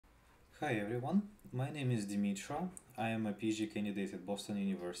Hi everyone, my name is Dmytro. I am a PhD candidate at Boston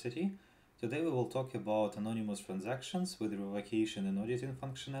University. Today we will talk about anonymous transactions with revocation and auditing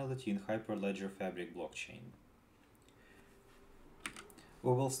functionality in Hyperledger Fabric blockchain.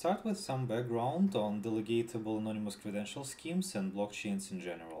 We will start with some background on delegatable anonymous credential schemes and blockchains in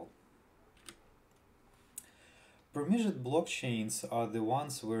general. Permissioned blockchains are the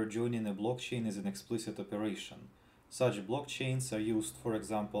ones where joining a blockchain is an explicit operation. Such blockchains are used, for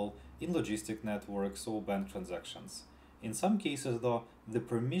example, in logistic networks or bank transactions. In some cases, though, the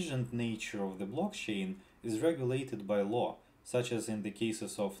permissioned nature of the blockchain is regulated by law, such as in the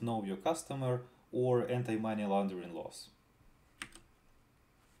cases of Know Your Customer or anti-money laundering laws.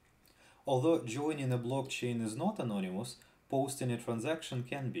 Although joining a blockchain is not anonymous, posting a transaction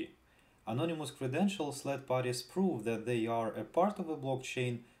can be. Anonymous credentials let parties prove that they are a part of a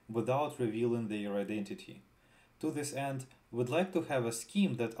blockchain without revealing their identity. To this end, we'd like to have a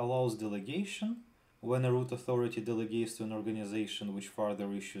scheme that allows delegation when a root authority delegates to an organization which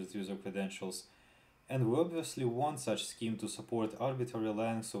further issues user credentials, and we obviously want such scheme to support arbitrary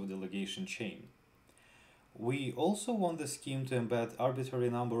lengths of delegation chain. We also want the scheme to embed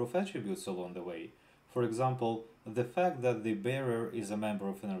arbitrary number of attributes along the way, for example, the fact that the bearer is a member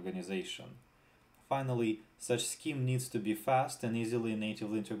of an organization. Finally, such scheme needs to be fast and easily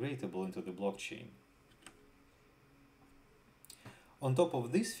natively integratable into the blockchain. On top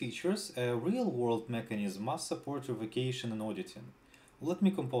of these features, a real-world mechanism must support revocation and auditing. Let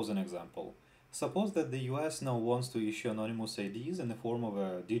me compose an example. Suppose that the US now wants to issue anonymous IDs in the form of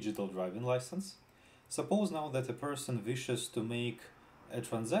a digital driving license. Suppose now that a person wishes to make a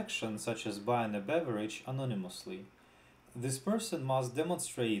transaction such as buying a beverage anonymously. This person must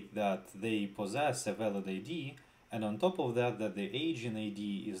demonstrate that they possess a valid ID, and on top of that the age in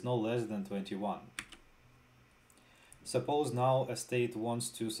ID is no less than 21. Suppose now a state wants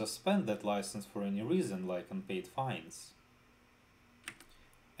to suspend that license for any reason, like unpaid fines.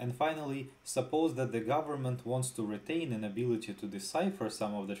 And finally, suppose that the government wants to retain an ability to decipher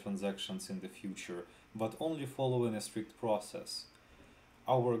some of the transactions in the future, but only following a strict process.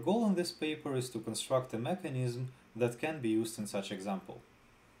 Our goal in this paper is to construct a mechanism that can be used in such example.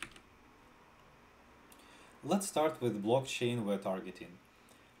 Let's start with blockchain we're targeting.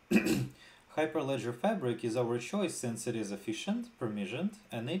 Hyperledger Fabric is our choice since it is efficient, permissioned,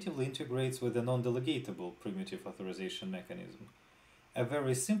 and natively integrates with a non-delegatable primitive authorization mechanism. A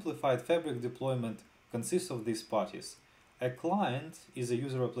very simplified Fabric deployment consists of these parties. A client is a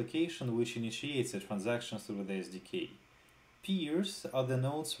user application which initiates a transaction through the SDK. Peers are the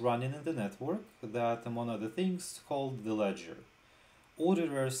nodes running in the network that, among other things, called the ledger.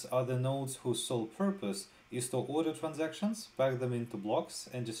 Auditors are the nodes whose sole purpose is to order transactions, pack them into blocks,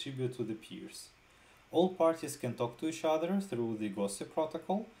 and distribute to the peers. All parties can talk to each other through the gossip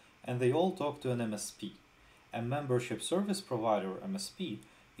protocol, and they all talk to an MSP. A membership service provider, MSP,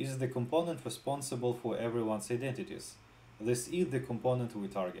 is the component responsible for everyone's identities. This is the component we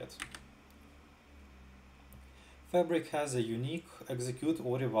target. Fabric has a unique execute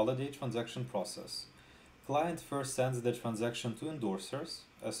or revalidate transaction process. Client first sends the transaction to endorsers,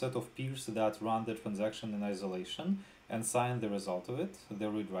 a set of peers that run the transaction in isolation and sign the result of it, the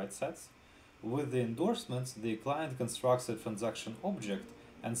read-write sets. With the endorsements, the client constructs a transaction object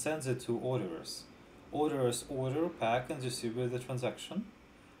and sends it to orderers. Orderers order, pack, and distribute the transaction.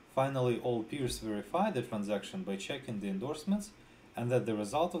 Finally, all peers verify the transaction by checking the endorsements and that the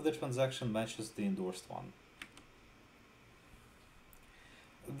result of the transaction matches the endorsed one.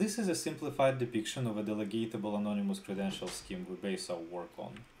 This is a simplified depiction of a delegatable anonymous credential scheme we base our work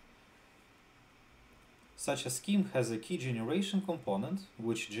on. Such a scheme has a key generation component,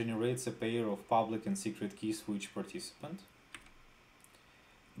 which generates a pair of public and secret keys for each participant.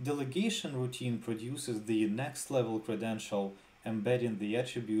 Delegation routine produces the next level credential, embedding the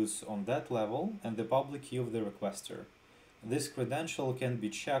attributes on that level and the public key of the requester. This credential can be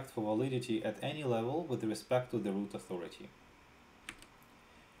checked for validity at any level with respect to the root authority.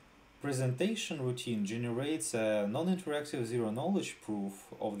 Presentation routine generates a non-interactive zero-knowledge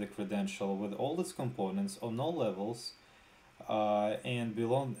proof of the credential with all its components on all levels and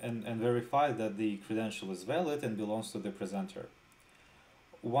verify that the credential is valid and belongs to the presenter.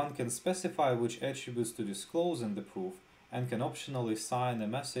 One can specify which attributes to disclose in the proof and can optionally sign a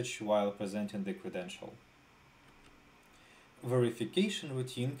message while presenting the credential. Verification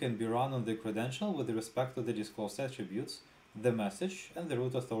routine can be run on the credential with respect to the disclosed attributes, the message, and the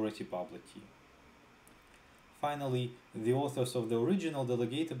root authority public key. Finally, the authors of the original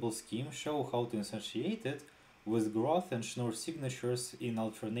delegatable scheme show how to instantiate it with Groth and Schnorr signatures in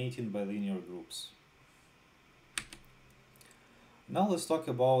alternating bilinear groups. Now let's talk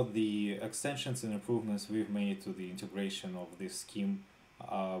about the extensions and improvements we've made to the integration of this scheme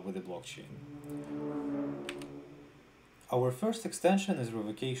with the blockchain. Our first extension is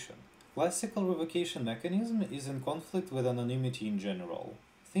revocation. Classical revocation mechanism is in conflict with anonymity in general.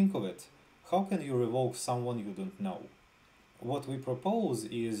 Think of it. How can you revoke someone you don't know? What we propose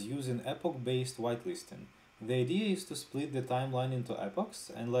is using epoch-based whitelisting. The idea is to split the timeline into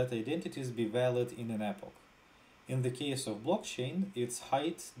epochs and let identities be valid in an epoch. In the case of blockchain, its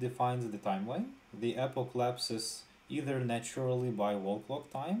height defines the timeline. The epoch lapses either naturally by wall clock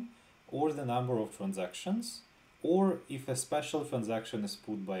time, or the number of transactions, or if a special transaction is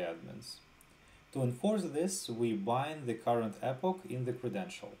put by admins. To enforce this, we bind the current epoch in the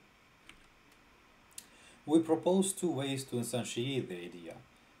credential. We propose two ways to instantiate the idea.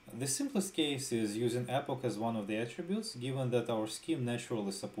 The simplest case is using epoch as one of the attributes, given that our scheme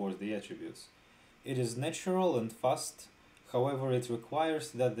naturally supports the attributes. It is natural and fast, however it requires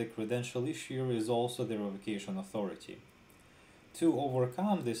that the credential issuer is also the revocation authority. To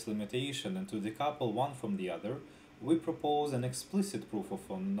overcome this limitation and to decouple one from the other, we propose an explicit proof of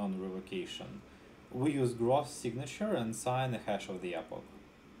non-revocation. We use gross signature and sign a hash of the epoch.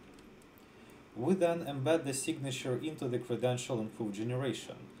 We then embed the signature into the credential and proof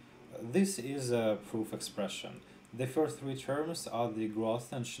generation. This is a proof expression. The first three terms are the gross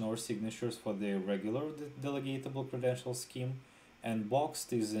and schnorr signatures for the regular delegatable credential scheme, and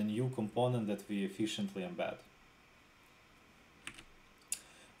boxed is a new component that we efficiently embed.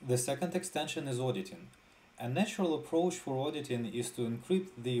 The second extension is auditing. A natural approach for auditing is to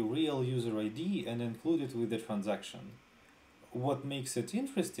encrypt the real user ID and include it with the transaction. What makes it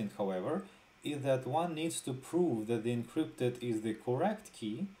interesting, however, is that one needs to prove that the encrypted is the correct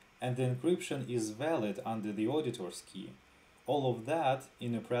key and the encryption is valid under the auditor's key. All of that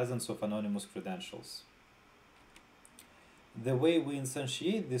in the presence of anonymous credentials. The way we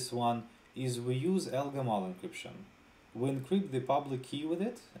instantiate this one is we use LGML encryption. We encrypt the public key with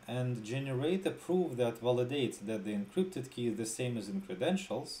it and generate a proof that validates that the encrypted key is the same as in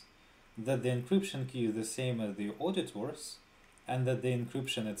credentials, that the encryption key is the same as the auditor's, and that the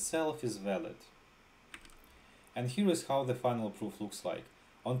encryption itself is valid. And here is how the final proof looks like.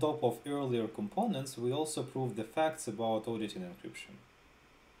 On top of earlier components, we also prove the facts about auditing encryption.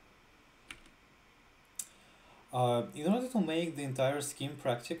 In order to make the entire scheme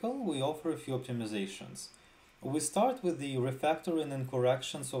practical, we offer a few optimizations. We start with the refactoring and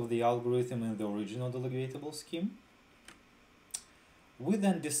corrections of the algorithm in the original delegatable scheme. We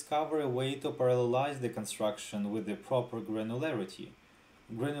then discover a way to parallelize the construction with the proper granularity.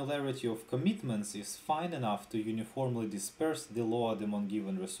 Granularity of commitments is fine enough to uniformly disperse the load among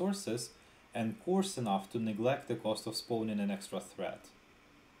given resources and coarse enough to neglect the cost of spawning an extra thread.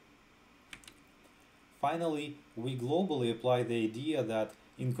 Finally, we globally apply the idea that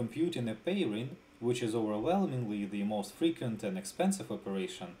in computing a pairing, which is overwhelmingly the most frequent and expensive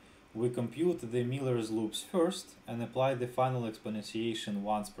operation, we compute the Miller's loops first and apply the final exponentiation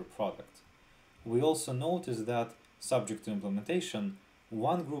once per product. We also notice that, subject to implementation,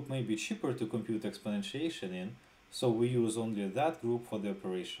 one group may be cheaper to compute exponentiation in, so we use only that group for the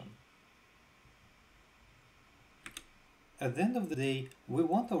operation. At the end of the day, we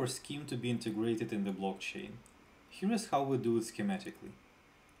want our scheme to be integrated in the blockchain. Here is how we do it schematically.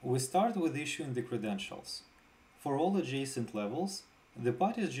 We start with issuing the credentials. For all adjacent levels, the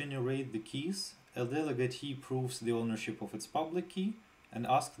parties generate the keys, a delegatee proves the ownership of its public key, and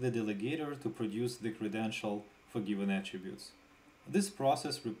asks the delegator to produce the credential for given attributes. This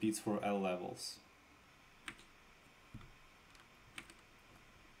process repeats for all levels.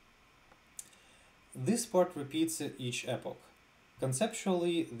 This part repeats at each epoch.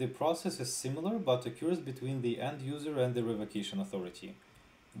 Conceptually, the process is similar but occurs between the end user and the revocation authority.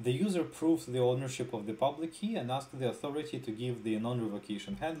 The user proves the ownership of the public key and asks the authority to give the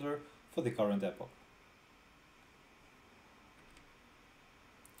non-revocation handler for the current epoch.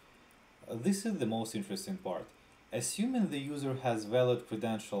 This is the most interesting part. Assuming the user has valid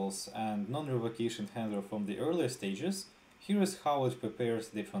credentials and non-revocation handler from the earlier stages, here is how it prepares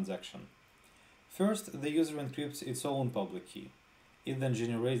the transaction. First, the user encrypts its own public key. It then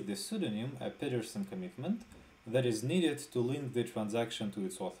generates the pseudonym, a Peterson commitment, that is needed to link the transaction to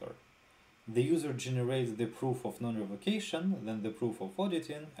its author. The user generates the proof of non-revocation, then the proof of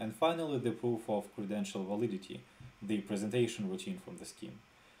auditing, and finally the proof of credential validity, the presentation routine from the scheme.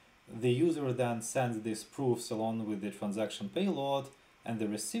 The user then sends these proofs along with the transaction payload, and the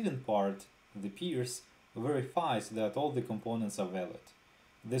receiving part, the peers, verifies that all the components are valid.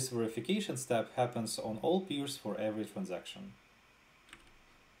 This verification step happens on all peers for every transaction.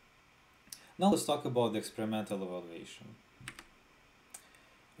 Now let's talk about the experimental evaluation.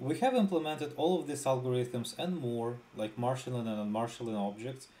 We have implemented all of these algorithms and more, like marshalling and unmarshalling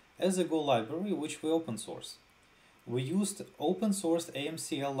objects, as a Go library which we open source. We used open sourced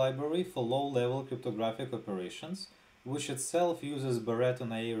AMCL library for low-level cryptographic operations, which itself uses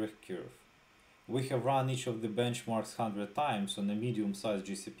Barrett-on-Eyre curve. We have run each of the benchmarks 100 times on a medium-sized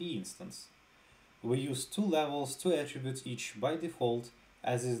GCP instance. We use 2 levels, 2 attributes each by default,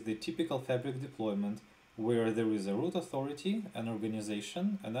 as is the typical Fabric deployment, where there is a root authority, an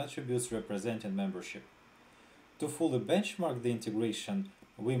organization, and attributes representing membership. To fully benchmark the integration,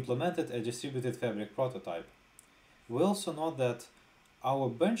 we implemented a distributed Fabric prototype. We also note that our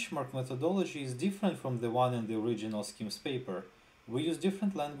benchmark methodology is different from the one in the original schemes paper. We use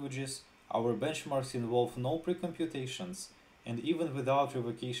different languages, our benchmarks involve no pre-computations, and even without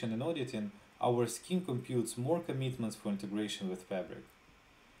revocation and auditing, our scheme computes more commitments for integration with Fabric.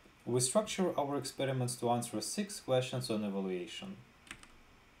 We structure our experiments to answer 6 questions on evaluation.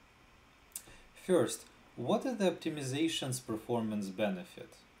 First, what is the optimization's performance benefit?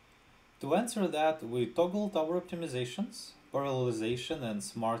 To answer that, we toggled our optimizations, parallelization and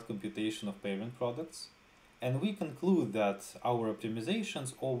smart computation of parent products, and we conclude that our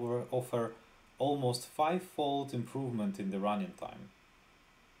optimizations offer almost 5-fold improvement in the running time.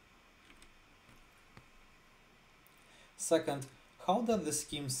 Second, how does the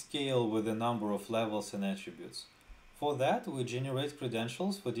scheme scale with the number of levels and attributes? For that, we generate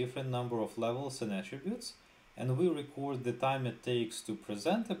credentials for different number of levels and attributes, and we record the time it takes to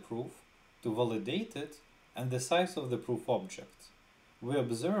present a proof, to validate it, and the size of the proof object. We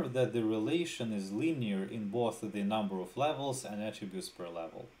observe that the relation is linear in both the number of levels and attributes per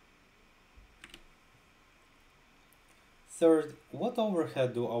level. Third, what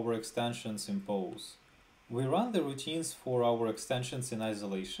overhead do our extensions impose? We run the routines for our extensions in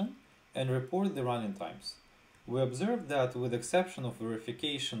isolation and report the running times. We observe that, with exception of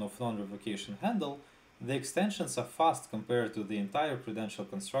verification of non-revocation handle, the extensions are fast compared to the entire credential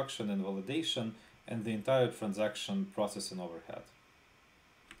construction and validation and the entire transaction processing overhead.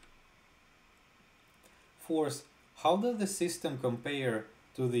 Fourth, how does the system compare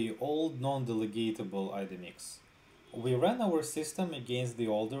to the old non-delegatable IDMX? We ran our system against the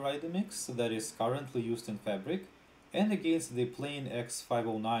older IDMX that is currently used in Fabric and against the plain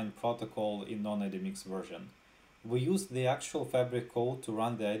X509 protocol in non-IDMX version. We used the actual Fabric code to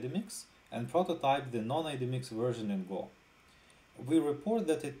run the IDMX and prototype the non-IDMX version in Go. We report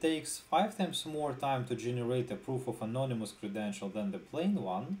that it takes 5 times more time to generate a proof of anonymous credential than the plain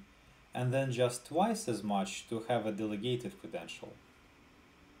one, and then just twice as much to have a delegated credential.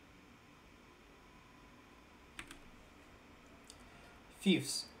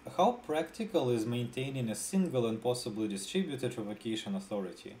 Fifth, how practical is maintaining a single and possibly distributed revocation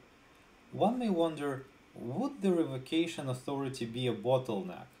authority? One may wonder, would the revocation authority be a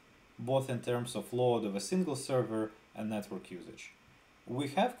bottleneck, both in terms of load of a single server and network usage? We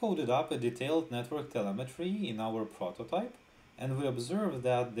have coded up a detailed network telemetry in our prototype, and we observe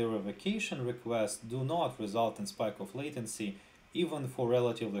that the revocation requests do not result in spike of latency even for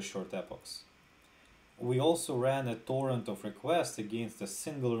relatively short epochs. We also ran a torrent of requests against a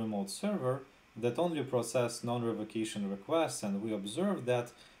single remote server that only processed non-revocation requests, and we observed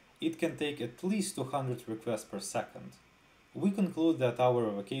that it can take at least 200 requests per second. We conclude that our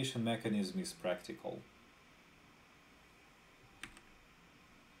revocation mechanism is practical.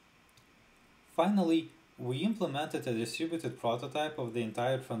 Finally, we implemented a distributed prototype of the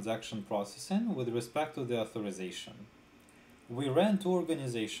entire transaction processing with respect to the authorization. We ran 2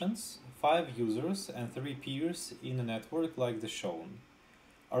 organizations, 5 users, and 3 peers in a network like the shown.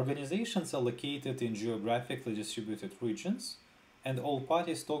 Organizations are located in geographically distributed regions, and all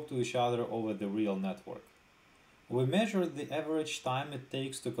parties talk to each other over the real network. We measured the average time it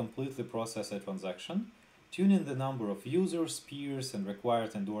takes to completely process a transaction, tuning the number of users, peers, and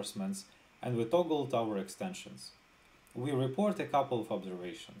required endorsements, and we toggled our extensions. We report a couple of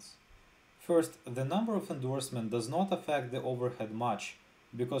observations. First, the number of endorsements does not affect the overhead much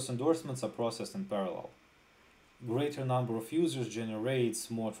because endorsements are processed in parallel. Greater number of users generates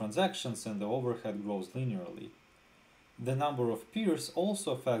more transactions and the overhead grows linearly. The number of peers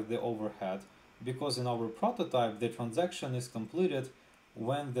also affect the overhead because in our prototype the transaction is completed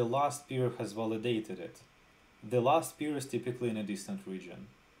when the last peer has validated it. The last peer is typically in a distant region.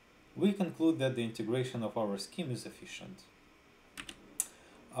 We conclude that the integration of our scheme is efficient.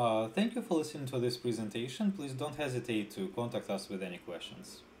 Thank you for listening to this presentation. Please don't hesitate to contact us with any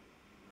questions.